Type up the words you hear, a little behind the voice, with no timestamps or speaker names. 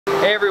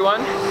Hey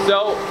everyone,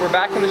 so we're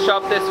back in the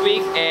shop this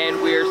week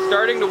and we're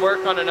starting to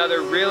work on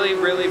another really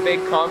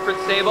big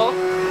conference table.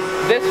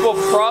 This will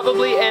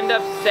probably end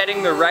up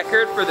setting the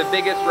record for the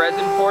biggest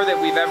resin pour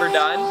that we've ever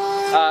done.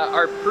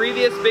 Our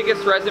previous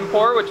biggest resin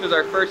pour, which was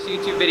our first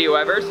YouTube video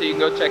ever, so you can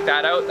go check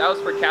that out. That was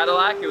for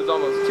Cadillac. It was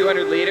almost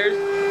 200 liters.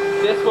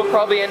 This will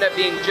probably end up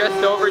being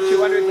just over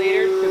 200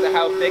 liters because of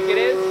how thick it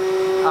is.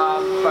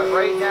 But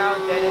right now,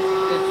 Dennis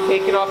is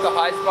taking off the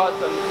high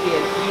spots on the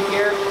CNC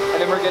here,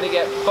 and then we're going to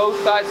get both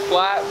sides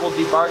flat, we'll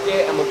debark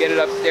it, and we'll get it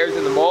upstairs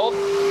in the mold.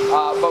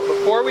 But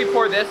before we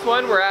pour this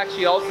one, we're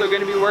actually also going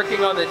to be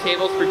working on the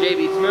tables for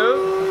JB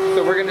Smooth.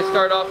 So we're going to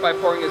start off by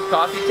pouring his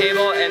coffee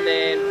table, and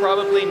then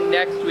probably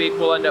next week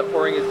we'll end up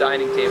pouring his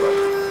dining table.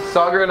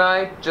 Sagar and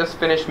I just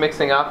finished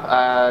mixing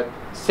up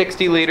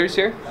 60 liters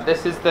here.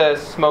 This is the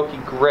smoky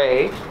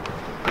gray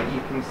that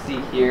you can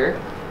see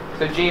here.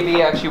 So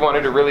JB actually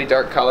wanted a really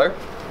dark color,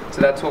 so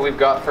that's what we've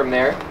got from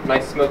there.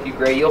 Nice smoky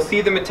gray. You'll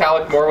see the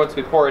metallic more once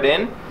we pour it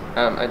in.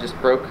 I just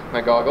broke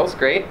my goggles,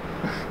 great.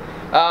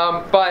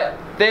 But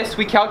this,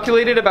 we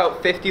calculated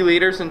about 50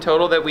 liters in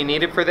total that we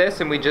needed for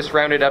this, and we just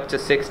rounded up to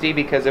 60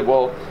 because it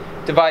will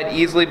divide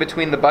easily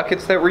between the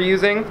buckets that we're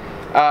using.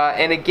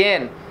 And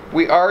again,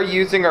 we are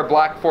using our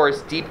Black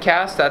Forest Deep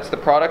Cast, that's the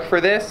product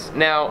for this.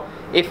 Now,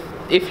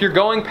 if you're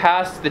going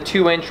past the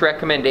 2-inch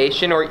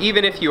recommendation, or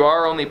even if you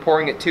are only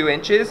pouring at 2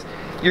 inches,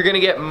 you're going to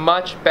get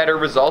much better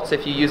results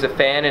if you use a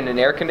fan and an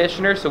air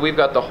conditioner. So we've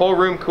got the whole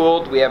room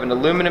cooled, we have an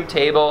aluminum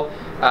table,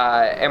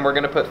 and we're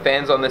going to put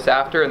fans on this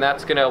after, and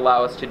that's going to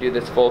allow us to do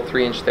this full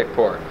 3-inch thick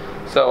pour.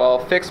 So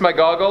I'll fix my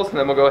goggles and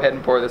then we'll go ahead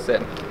and pour this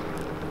in.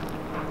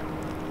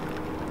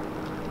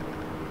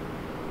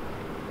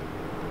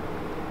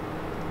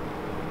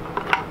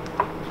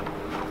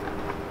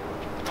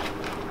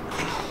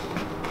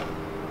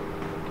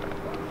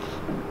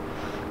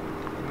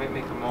 Might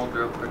make a mold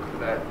real quick for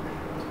that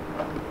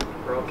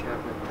roll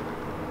cabinet.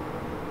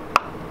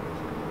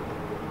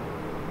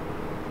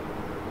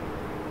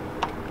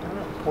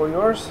 Pour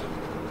yours.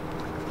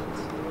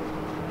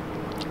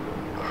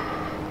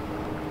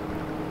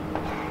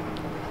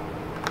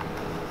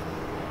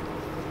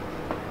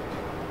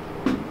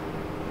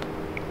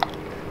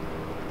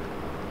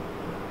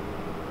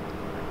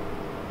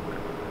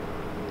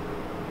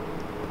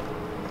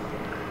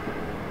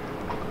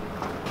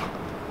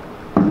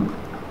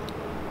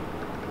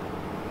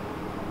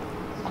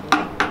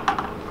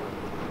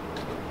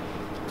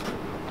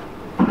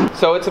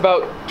 So it's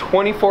about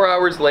 24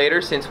 hours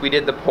later since we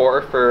did the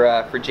pour for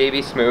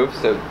JB Smooth.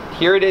 So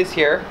here it is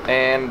here,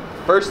 and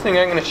first thing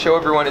I'm going to show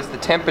everyone is the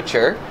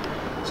temperature.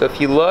 So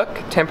if you look,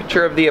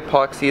 temperature of the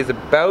epoxy is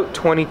about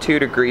 22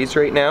 degrees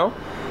right now.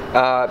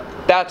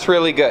 That's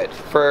really good.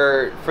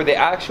 For the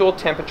actual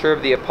temperature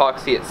of the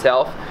epoxy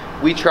itself,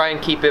 we try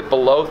and keep it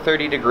below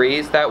 30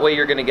 degrees. That way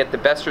you're going to get the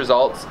best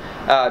results,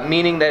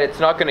 meaning that it's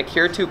not going to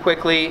cure too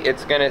quickly.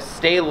 It's going to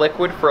stay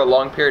liquid for a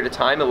long period of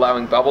time,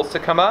 allowing bubbles to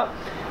come up.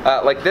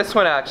 Like this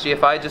one actually,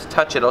 if I just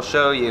touch it, I'll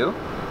show you.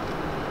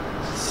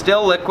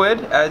 Still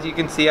liquid, as you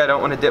can see. I don't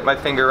want to dip my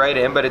finger right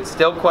in, but it's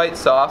still quite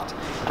soft.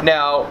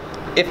 Now,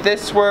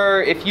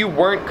 if you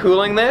weren't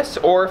cooling this,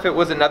 or if it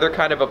was another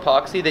kind of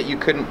epoxy that you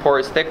couldn't pour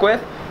as thick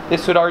with,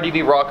 this would already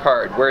be rock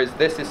hard, whereas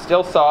this is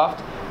still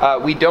soft.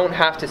 We don't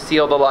have to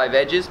seal the live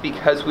edges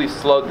because we've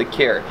slowed the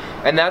cure.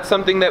 And that's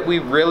something that we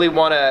really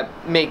want to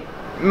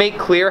make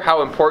clear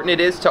how important it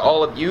is to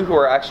all of you who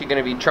are actually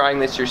going to be trying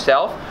this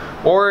yourself,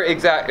 or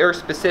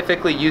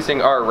specifically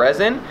using our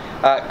resin.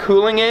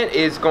 Cooling it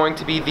is going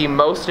to be the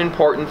most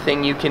important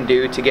thing you can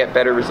do to get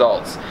better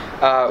results.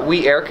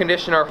 We air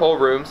condition our whole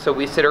room, so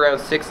we sit around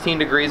 16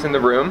 degrees in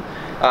the room.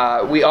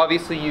 We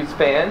obviously use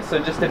fans, so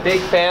just a big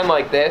fan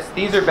like this.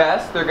 These are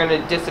best, they're going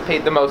to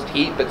dissipate the most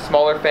heat, but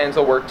smaller fans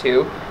will work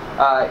too.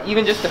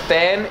 Even just a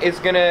fan is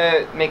going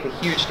to make a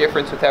huge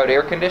difference without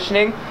air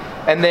conditioning.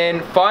 And then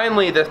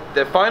finally,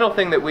 the final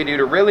thing that we do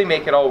to really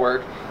make it all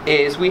work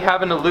is we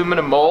have an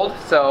aluminum mold.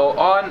 So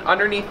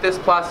underneath this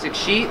plastic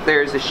sheet,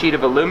 there's a sheet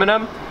of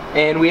aluminum,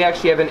 and we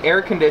actually have an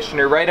air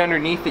conditioner right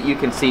underneath it, you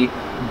can see,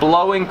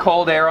 blowing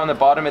cold air on the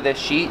bottom of this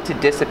sheet to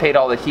dissipate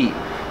all the heat.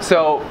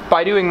 So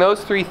by doing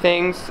those three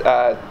things,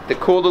 the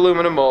cooled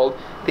aluminum mold,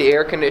 the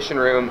air conditioned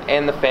room,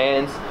 and the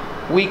fans,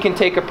 we can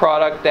take a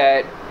product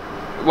that,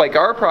 like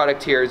our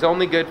product here, is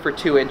only good for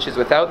 2 inches.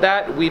 Without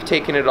that, we've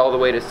taken it all the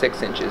way to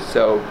 6 inches.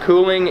 So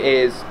cooling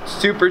is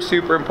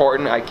super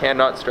important. I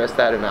cannot stress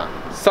that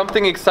enough.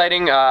 Something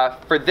exciting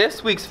for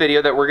this week's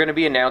video that we're going to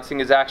be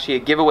announcing is actually a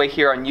giveaway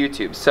here on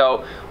YouTube.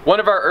 So one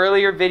of our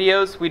earlier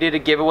videos, we did a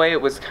giveaway.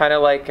 It was kind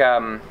of like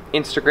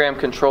Instagram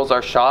controls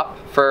our shop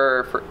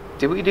for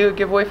did we do a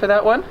giveaway for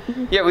that one?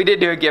 Mm-hmm. Yeah, we did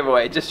do a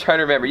giveaway. Just trying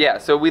to remember. Yeah,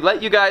 so we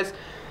let you guys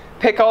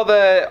pick all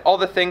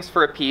the things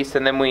for a piece,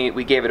 and then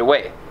we gave it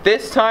away.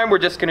 This time we're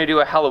just going to do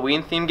a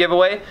Halloween theme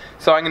giveaway.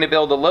 So I'm going to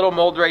build a little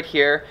mold right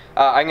here.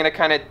 I'm going to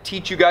kind of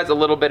teach you guys a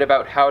little bit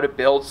about how to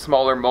build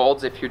smaller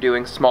molds if you're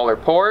doing smaller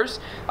pours.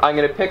 I'm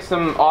going to pick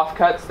some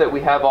offcuts that we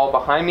have all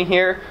behind me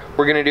here.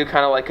 We're going to do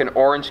kind of like an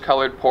orange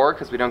colored pour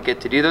because we don't get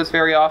to do those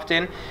very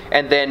often.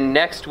 And then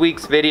next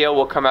week's video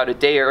will come out a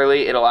day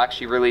early. It'll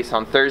actually release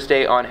on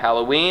Thursday on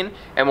Halloween,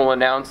 and we'll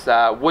announce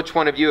which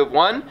one of you have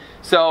won.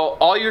 So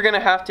all you're going to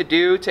have to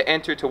do to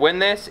enter to win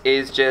this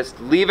is just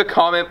leave a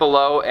comment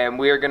below, and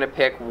we are going to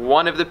pick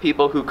one of the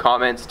people who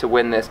comments to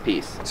win this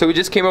piece. So we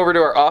just came over to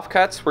our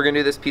offcuts. We're going to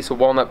do this piece of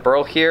walnut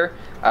burl here.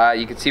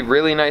 You can see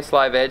really nice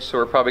live edge, so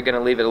we're probably going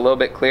to leave it a little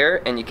bit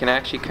clear, and you can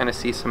actually kind of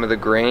see some of the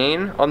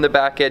grain on the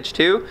back edge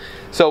too.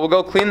 So we'll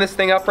go clean this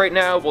thing up right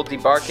now, we'll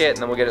debark it, and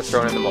then we'll get it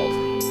thrown in the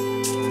mold.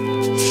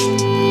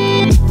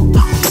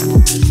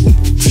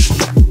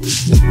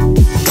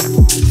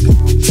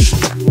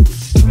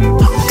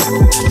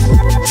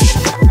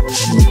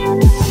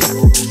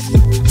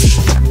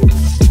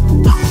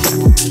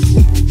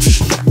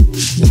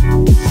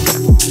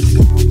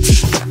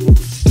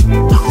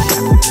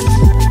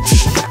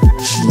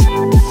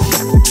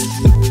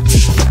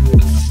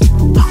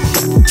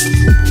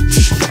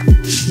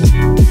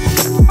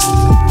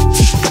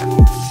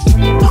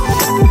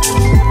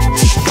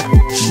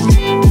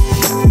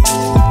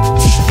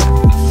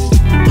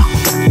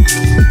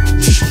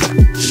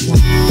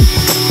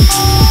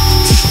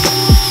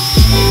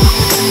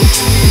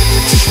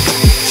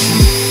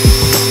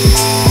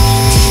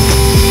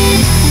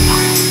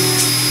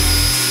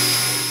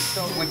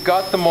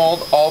 Got the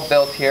mold all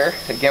built here.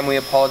 Again, we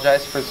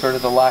apologize for sort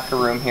of the lack of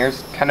room here.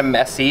 It's kind of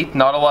messy,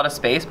 not a lot of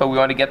space, but we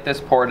want to get this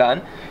pour done.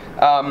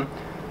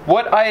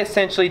 What I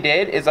essentially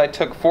did is I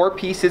took 4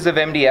 pieces of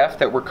MDF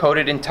that were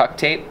coated in tuck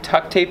tape.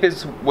 Tuck tape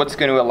is what's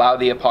going to allow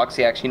the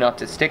epoxy actually not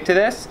to stick to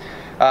this.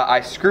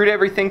 I screwed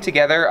everything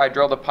together. I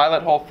drilled a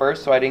pilot hole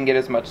first so I didn't get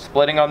as much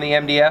splitting on the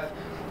MDF.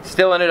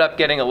 Still ended up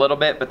getting a little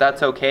bit, but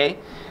that's okay.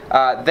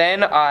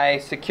 Then I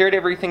secured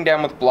everything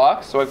down with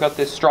blocks. So I've got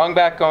this strong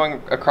back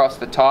going across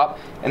the top,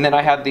 and then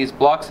I have these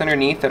blocks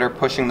underneath that are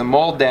pushing the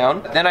mold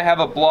down. Then I have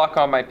a block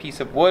on my piece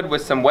of wood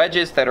with some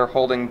wedges that are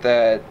holding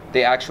the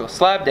actual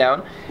slab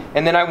down.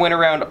 And then I went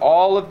around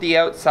all of the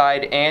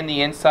outside and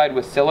the inside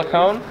with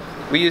silicone.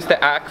 We used the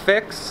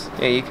Akfix,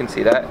 yeah, you can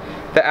see that,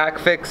 the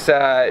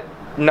Akfix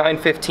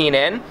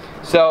 915N.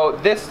 So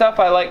this stuff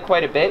I like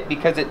quite a bit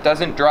because it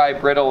doesn't dry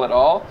brittle at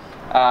all.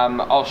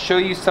 I'll show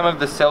you some of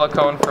the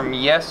silicone from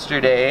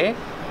yesterday,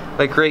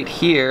 like right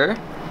here,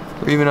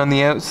 or even on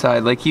the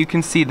outside. Like you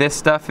can see this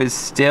stuff is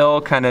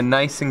still kind of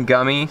nice and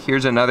gummy.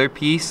 Here's another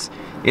piece.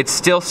 It's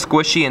still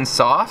squishy and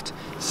soft,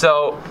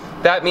 so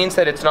that means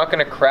that it's not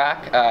going to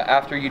crack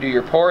after you do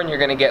your pour, and you're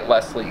going to get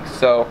less leaks.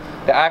 So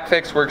the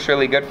Akfix works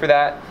really good for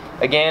that.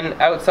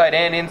 Again, outside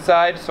and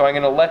inside, so I'm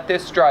going to let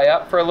this dry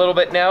up for a little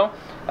bit now.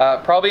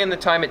 Probably in the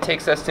time it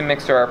takes us to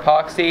mix our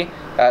epoxy,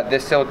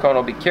 this silicone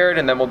will be cured,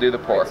 and then we'll do the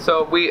pour.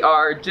 So we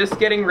are just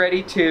getting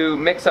ready to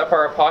mix up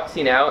our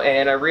epoxy now,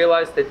 and I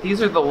realized that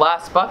these are the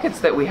last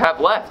buckets that we have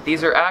left.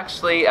 These are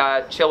actually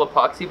chill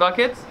epoxy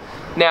buckets.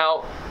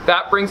 Now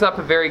that brings up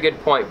a very good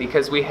point,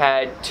 because we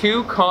had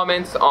 2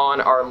 comments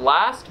on our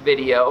last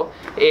video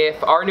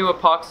if our new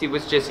epoxy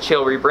was just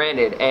chill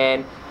rebranded,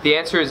 and the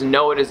answer is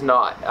no, it is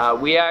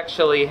not. We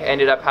actually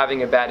ended up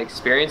having a bad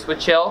experience with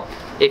chill.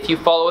 If you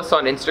follow us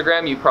on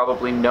Instagram, you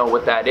probably know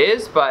what that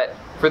is, but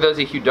for those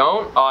of you who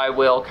don't, I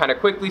will kind of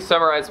quickly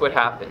summarize what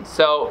happened.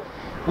 So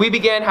we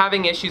began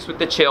having issues with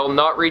the chill,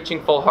 not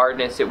reaching full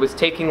hardness. It was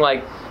taking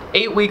like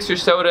 8 weeks or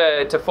so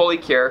to fully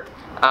cure.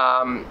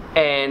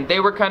 And they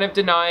were kind of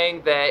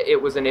denying that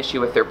it was an issue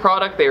with their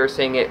product. They were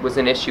saying it was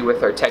an issue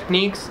with our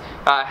techniques.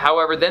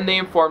 However, then they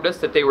informed us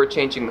that they were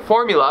changing the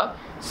formula.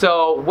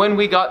 So when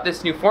we got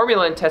this new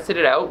formula and tested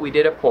it out, we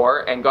did a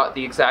pour and got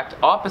the exact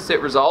opposite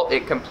result.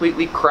 It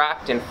completely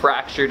cracked and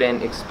fractured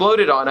and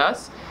exploded on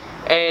us.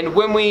 And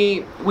when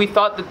we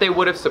thought that they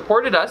would have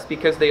supported us,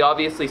 because they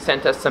obviously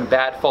sent us some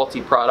bad faulty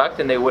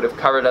product and they would have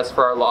covered us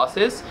for our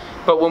losses.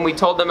 But when we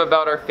told them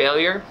about our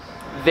failure,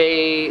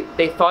 they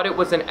thought it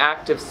was an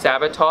act of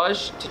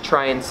sabotage to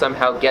try and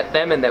somehow get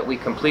them, and that we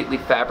completely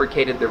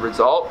fabricated the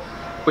result,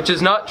 which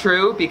is not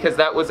true, because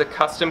that was a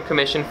custom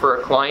commission for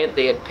a client.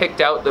 They had picked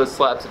out those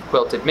slabs of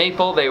quilted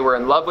maple, they were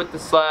in love with the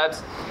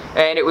slabs,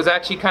 and it was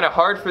actually kind of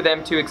hard for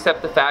them to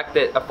accept the fact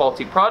that a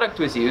faulty product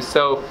was used.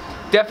 So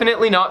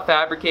definitely not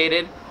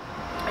fabricated.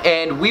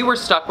 And we were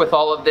stuck with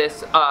all of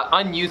this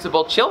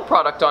unusable chill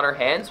product on our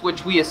hands,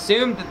 which we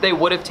assumed that they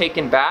would have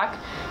taken back.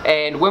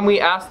 And when we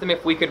asked them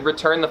if we could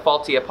return the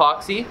faulty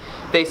epoxy,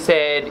 they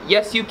said,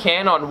 yes, you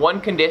can, on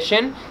one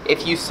condition: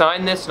 if you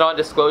sign this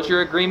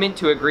non-disclosure agreement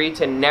to agree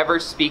to never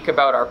speak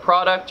about our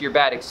product, your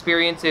bad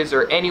experiences,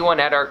 or anyone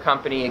at our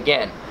company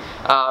again.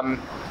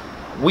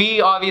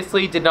 We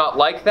obviously did not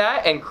like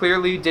that, and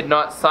clearly did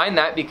not sign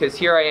that, because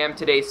here I am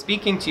today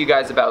speaking to you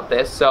guys about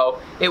this. So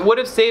it would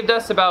have saved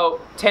us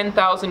about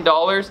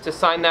 $10,000 to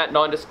sign that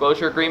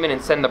non-disclosure agreement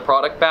and send the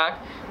product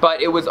back. but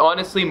it was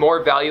honestly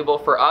more valuable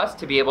for us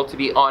to be able to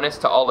be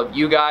honest to all of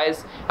you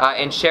guys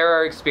and share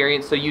our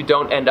experience so you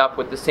don't end up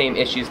with the same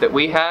issues that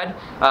we had.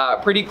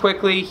 Pretty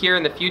quickly here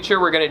in the future,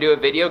 we're going to do a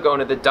video going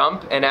to the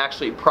dump and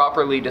actually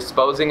properly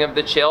disposing of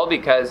the chill,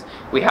 because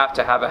we have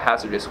to have a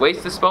hazardous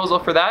waste disposal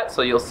for that,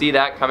 so you'll see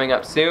that coming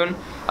up soon.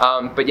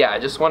 But yeah, I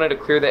just wanted to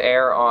clear the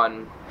air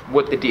on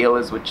what the deal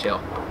is with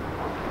chill.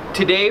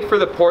 Today for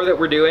the pour that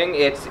we're doing,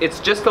 it's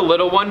just a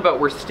little one,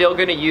 but we're still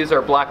going to use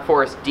our Black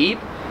Forest Deep.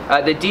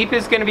 The deep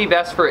is going to be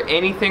best for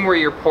anything where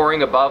you're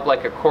pouring above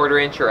like a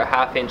 1/4 inch or a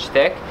 1/2 inch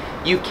thick.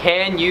 You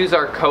can use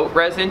our coat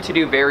resin to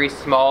do very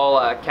small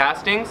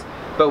castings,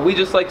 but we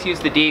just like to use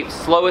the deep.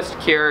 Slowest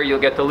cure, you'll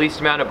get the least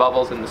amount of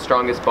bubbles and the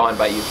strongest bond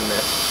by using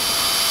this.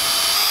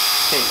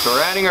 Okay, so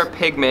we're adding our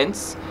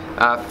pigments.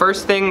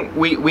 First thing,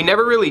 we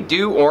never really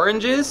do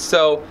oranges,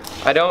 so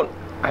I don't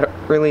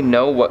really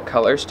know what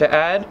colors to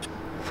add.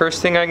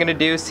 First thing I'm going to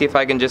do is see if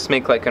I can just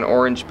make like an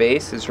orange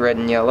base, is red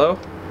and yellow.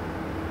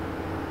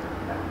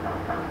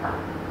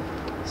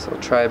 So I'll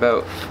try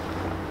about,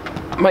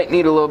 might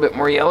need a little bit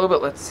more yellow,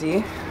 but let's see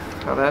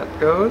how that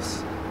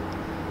goes.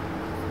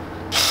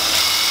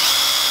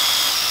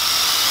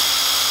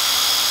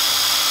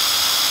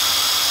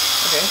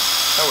 Okay,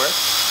 that works.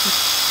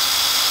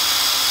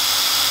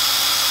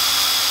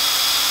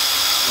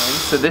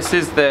 So this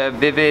is the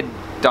Vivid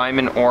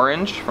Diamond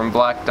Orange from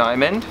Black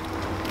Diamond.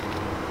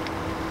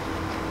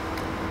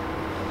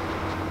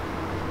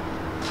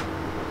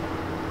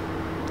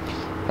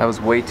 That was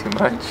way too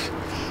much.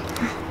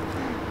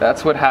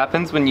 That's what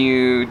happens when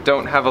you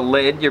don't have a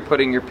lid you're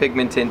putting your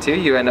pigment into.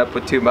 You end up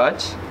with too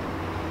much.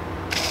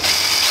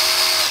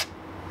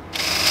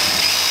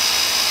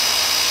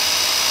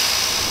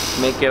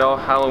 Make it all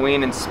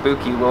Halloween and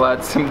spooky, we'll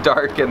add some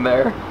dark in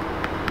there.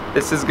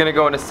 This is gonna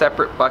go in a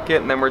separate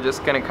bucket, and then we're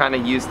just gonna kind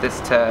of use this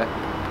to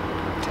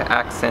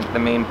accent the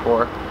main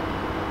pour.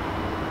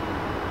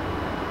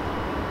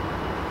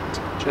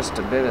 Just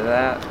a bit of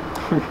that.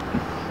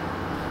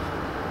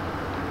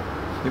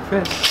 You're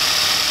finished.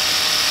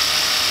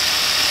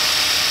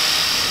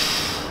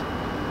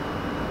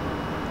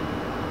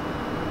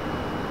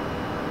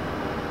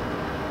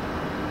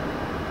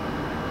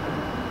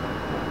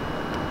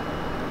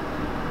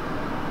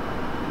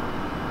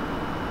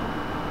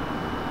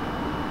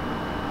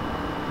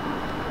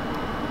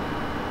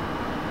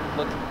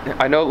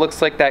 I know it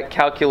looks like that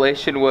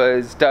calculation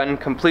was done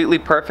completely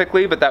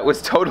perfectly, but that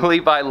was totally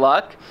by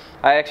luck.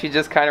 I actually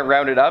just kind of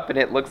rounded up and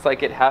it looks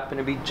like it happened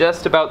to be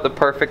just about the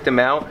perfect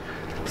amount.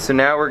 So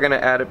now we're going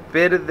to add a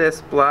bit of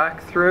this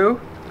black through,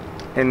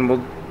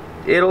 and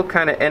it'll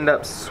kind of end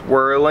up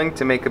swirling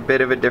to make a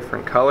bit of a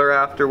different color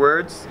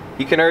afterwards.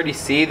 You can already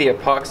see the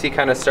epoxy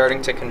kind of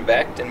starting to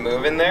convect and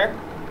move in there.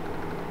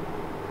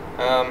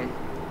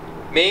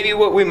 Maybe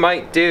what we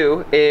might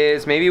do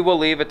is maybe we'll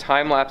leave a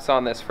time lapse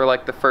on this for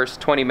like the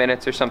first 20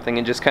 minutes or something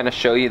and just kind of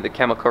show you the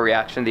chemical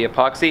reaction of the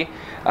epoxy.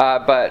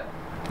 But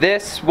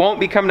this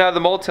won't be coming out of the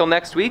mold till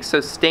next week, so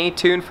stay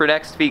tuned for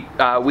next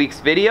week's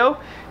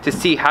video to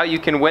see how you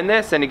can win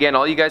this. And again,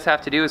 all you guys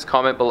have to do is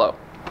comment below.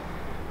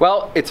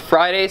 Well, it's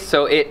Friday,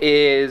 so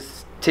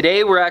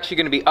today we're actually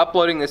going to be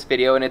uploading this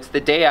video, and it's the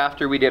day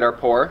after we did our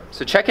pour,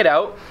 so check it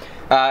out.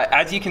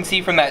 As you can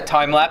see from that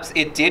time lapse,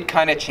 it did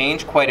kind of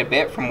change quite a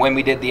bit from when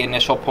we did the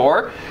initial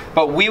pour.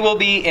 But we will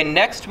be, in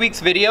next week's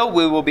video,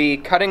 we will be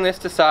cutting this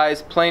to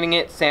size, planing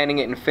it, sanding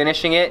it, and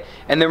finishing it.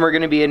 And then we're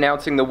going to be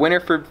announcing the winner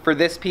for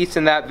this piece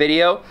in that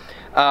video.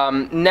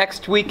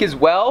 Next week as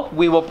well,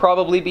 we will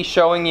probably be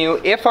showing you,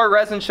 if our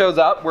resin shows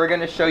up, we're going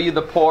to show you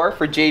the pour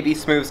for JB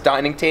Smooth's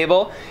dining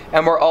table,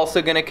 and we're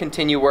also going to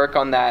continue work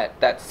on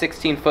that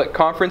 16-foot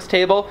conference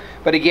table.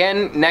 But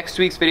again, next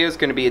week's video is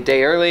going to be a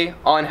day early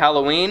on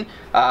Halloween.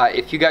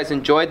 If you guys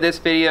enjoyed this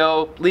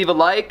video, leave a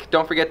like,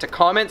 don't forget to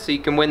comment so you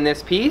can win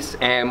this piece,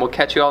 and we'll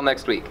catch you all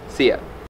next week. See ya.